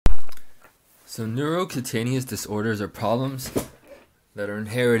So neurocutaneous disorders are problems that are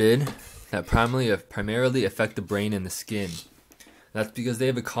inherited that primarily affect the brain and the skin. That's because they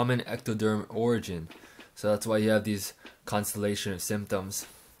have a common ectoderm origin. So that's why you have these constellation of symptoms.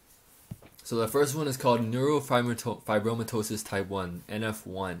 So the first one is called Neurofibromatosis Type 1,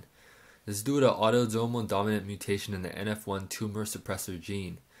 NF1. This is due to autosomal dominant mutation in the NF1 tumor suppressor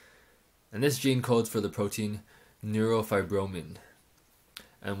gene. And this gene codes for the protein neurofibromin.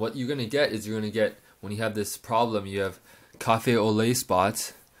 And what you're going to get is when you have this problem, you have café au lait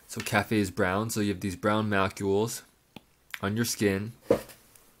spots. So café is brown, so you have these brown macules on your skin.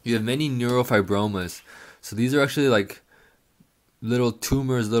 You have many neurofibromas. So these are actually like little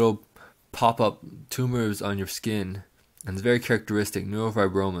tumors, little pop-up tumors on your skin. And it's very characteristic,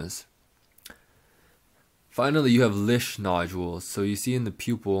 neurofibromas. Finally, you have Lisch nodules. So you see in the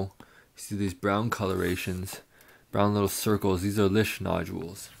pupil, you see these brown colorations, brown little circles. These are Lisch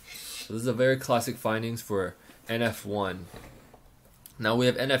nodules. So this is a very classic findings for NF1. Now we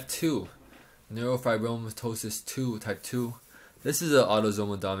have NF2, Neurofibromatosis Type 2. This is an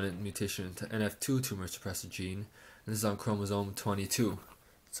autosomal dominant mutation to NF2 tumor suppressor gene. And this is on chromosome 22.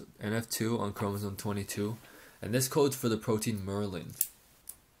 So NF2 on chromosome 22. And this codes for the protein myelin.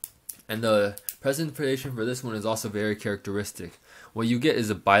 And the presentation for this one is also very characteristic. What you get is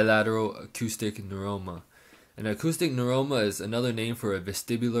a bilateral acoustic neuroma. An acoustic neuroma is another name for a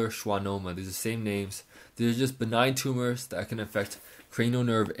vestibular schwannoma. These are the same names. These are just benign tumors that can affect cranial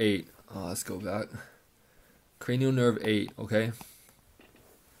nerve 8. Let's go back. Cranial nerve 8, okay?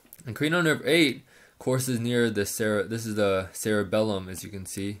 And cranial nerve 8 courses near the this is the cerebellum, as you can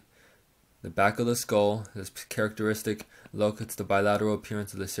see. The back of the skull, this characteristic look, it's the bilateral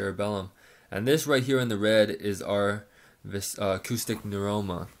appearance of the cerebellum. And this right here in the red is our acoustic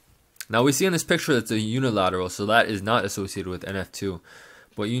neuroma. Now we see in this picture that's a unilateral, so that is not associated with NF2.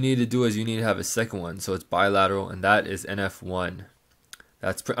 What you need to do is you need to have a second one, so it's bilateral, and that is NF1.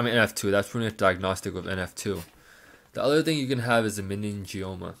 NF2. That's pretty much diagnostic of NF2. The other thing you can have is a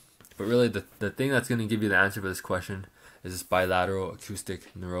meningioma. But really, the thing that's going to give you the answer for this question is this bilateral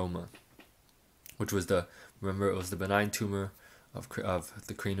acoustic neuroma, which was remember, it was the benign tumor of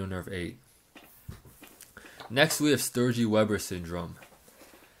the cranial nerve 8. Next, we have Sturge-Weber Syndrome.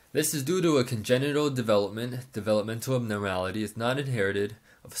 This is due to a congenital developmental abnormality. It's not inherited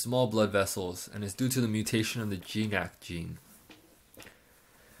of small blood vessels and is due to the mutation of the GNAC gene.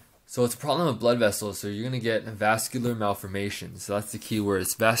 So it's a problem of blood vessels, so you're going to get vascular malformations. So that's the key word,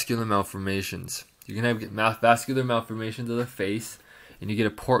 it's vascular malformations. You're going to have vascular malformations of the face, and you get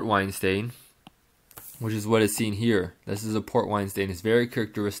a port wine stain, which is what is seen here. This is a port wine stain. It's very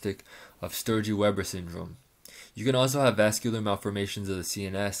characteristic of Sturge-Weber syndrome. You can also have vascular malformations of the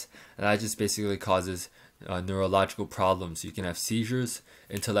CNS, and that just basically causes neurological problems. You can have seizures,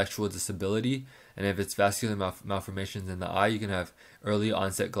 intellectual disability, and if it's vascular malformations in the eye, you can have early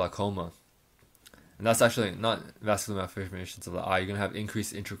onset glaucoma. And that's actually not vascular malformations of the eye. You're going to have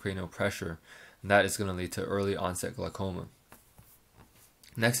increased intracranial pressure, and that is going to lead to early onset glaucoma.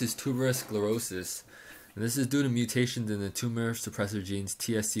 Next is tuberous sclerosis. And this is due to mutations in the tumor suppressor genes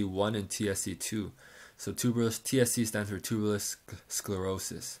TSC1 and TSC2. So TSC stands for tuberous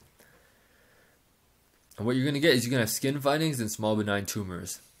sclerosis. And what you're going to get is you're going to have skin findings and small benign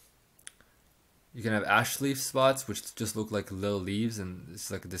tumors. You can have ash leaf spots, which just look like little leaves, and it's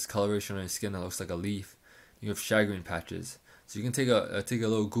like a discoloration on your skin that looks like a leaf. You have chagrin patches. So you can take a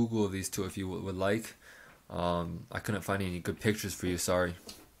little Google of these two if you would like. I couldn't find any good pictures for you, sorry.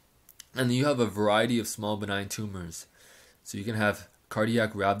 And then you have a variety of small benign tumors. So you can have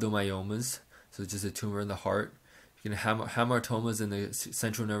cardiac rhabdomyomas, so it's just a tumor in the heart. You can have hamartomas in the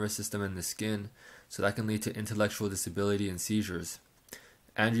central nervous system and the skin, so that can lead to intellectual disability and seizures.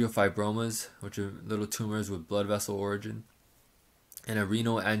 Angiofibromas, which are little tumors with blood vessel origin, and a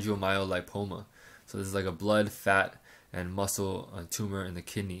renal angiomyolipoma. So this is like a blood, fat, and muscle tumor in the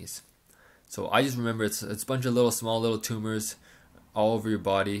kidneys. So I just remember it's a bunch of small little tumors all over your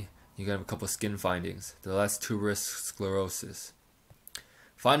body. You can have a couple skin findings. So that's tuberous sclerosis.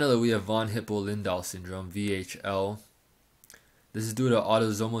 Finally, we have von Hippel-Lindau Syndrome V Hl. This is due to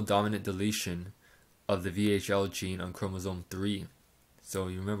autosomal dominant deletion of the VHL gene on chromosome 3. So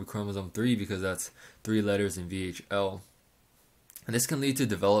you remember chromosome 3 because that's 3 letters in VHL. And this can lead to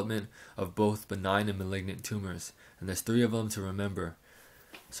development of both benign and malignant tumors. And there's 3 of them to remember.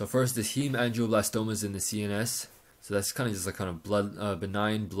 So first is hemangioblastomas in the CNS. So that's kind of just a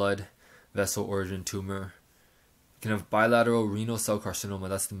benign blood vessel origin tumor. You can have bilateral renal cell carcinoma,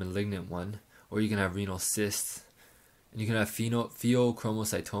 that's the malignant one. Or you can have renal cysts. And you can have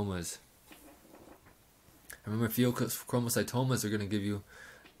pheochromocytomas. Remember, pheochromocytomas are going to give you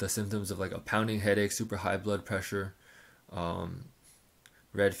the symptoms of like a pounding headache, super high blood pressure,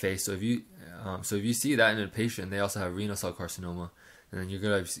 red face. So if you see that in a patient, they also have renal cell carcinoma, and then you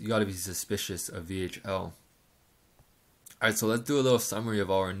gotta be suspicious of VHL. Alright, so let's do a little summary of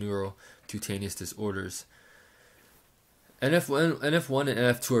our neurocutaneous disorders. NF1 and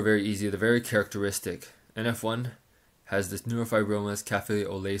NF2 are very easy. They're very characteristic. NF1 has this neurofibromas, cafe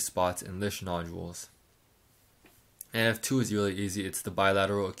au lait spots, and Lisch nodules. NF2 is really easy. It's the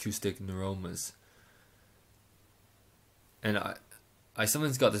bilateral acoustic neuromas. And I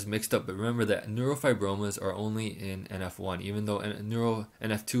sometimes got this mixed up, but remember that neurofibromas are only in NF1, even though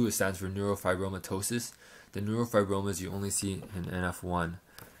NF2 stands for neurofibromatosis. The neurofibromas you only see in NF1.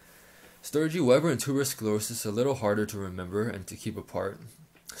 Sturge-Weber and tuberous sclerosis are a little harder to remember and to keep apart.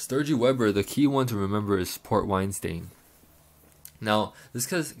 Sturge-Weber, the key one to remember is port wine stain. Now, this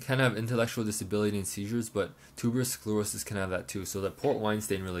can have intellectual disability and seizures, but tuberous sclerosis can have that too, so that port wine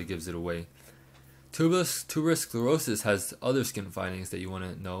stain really gives it away. Tuberous sclerosis has other skin findings that you want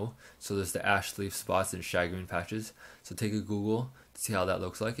to know. So there's the ash leaf spots and shagreen patches. So take a Google to see how that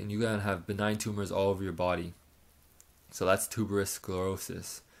looks like. And you're going to have benign tumors all over your body. So that's tuberous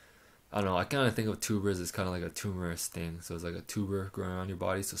sclerosis. I don't know, I kind of think of tubers as kind of like a tumorous thing. So it's like a tuber growing around your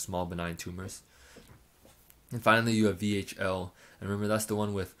body, so small benign tumors. And finally you have VHL. And remember, that's the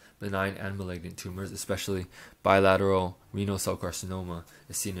one with benign and malignant tumors, especially bilateral renal cell carcinoma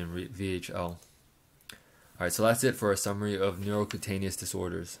is seen in VHL. Alright, so that's it for a summary of neurocutaneous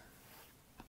disorders.